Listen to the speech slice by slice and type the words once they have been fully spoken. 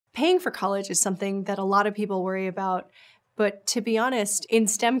Paying for college is something that a lot of people worry about. But to be honest, in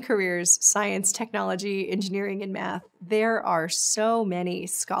STEM careers, science, technology, engineering, and math, there are so many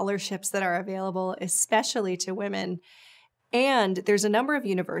scholarships that are available, especially to women. And there's a number of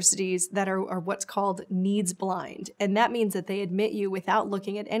universities that are what's called needs blind. And that means that they admit you without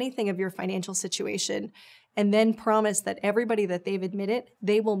looking at anything of your financial situation and then promise that everybody that they've admitted,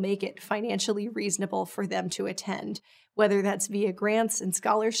 they will make it financially reasonable for them to attend, whether that's via grants and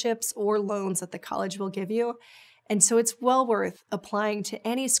scholarships or loans that the college will give you. And so it's well worth applying to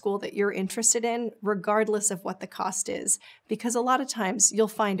any school that you're interested in, regardless of what the cost is, because a lot of times you'll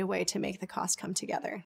find a way to make the cost come together.